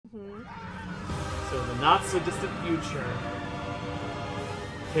So in the not so distant future,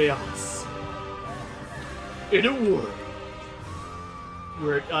 chaos. In a world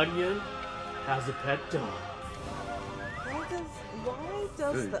where an onion has a pet dog. Why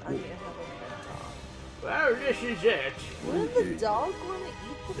does the onion have a pet dog? Well, this is it. Wouldn't the dog want to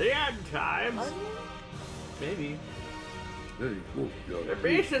eat The end times. onion? Maybe. The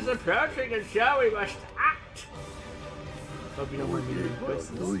beast is approaching, and so we must act. Hope you don't mind me doing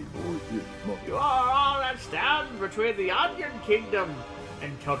quizzes. You are all that stand between the Onion Kingdom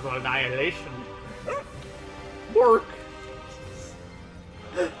and total annihilation. Work.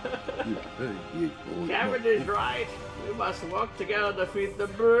 Kevin is right. We must work together to defeat the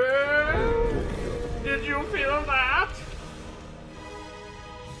bird. Did you feel that?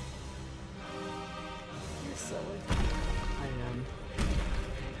 You're silly. I am.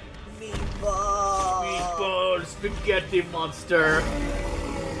 Meatball! Meatball, spaghetti monster.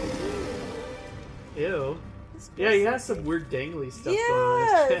 Ew. Yeah, he has some weird dangly stuff going on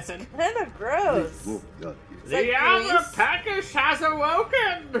Yeah, his it's chin. kind of gross. The Alpha Package has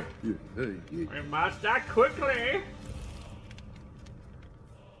awoken! We must act quickly!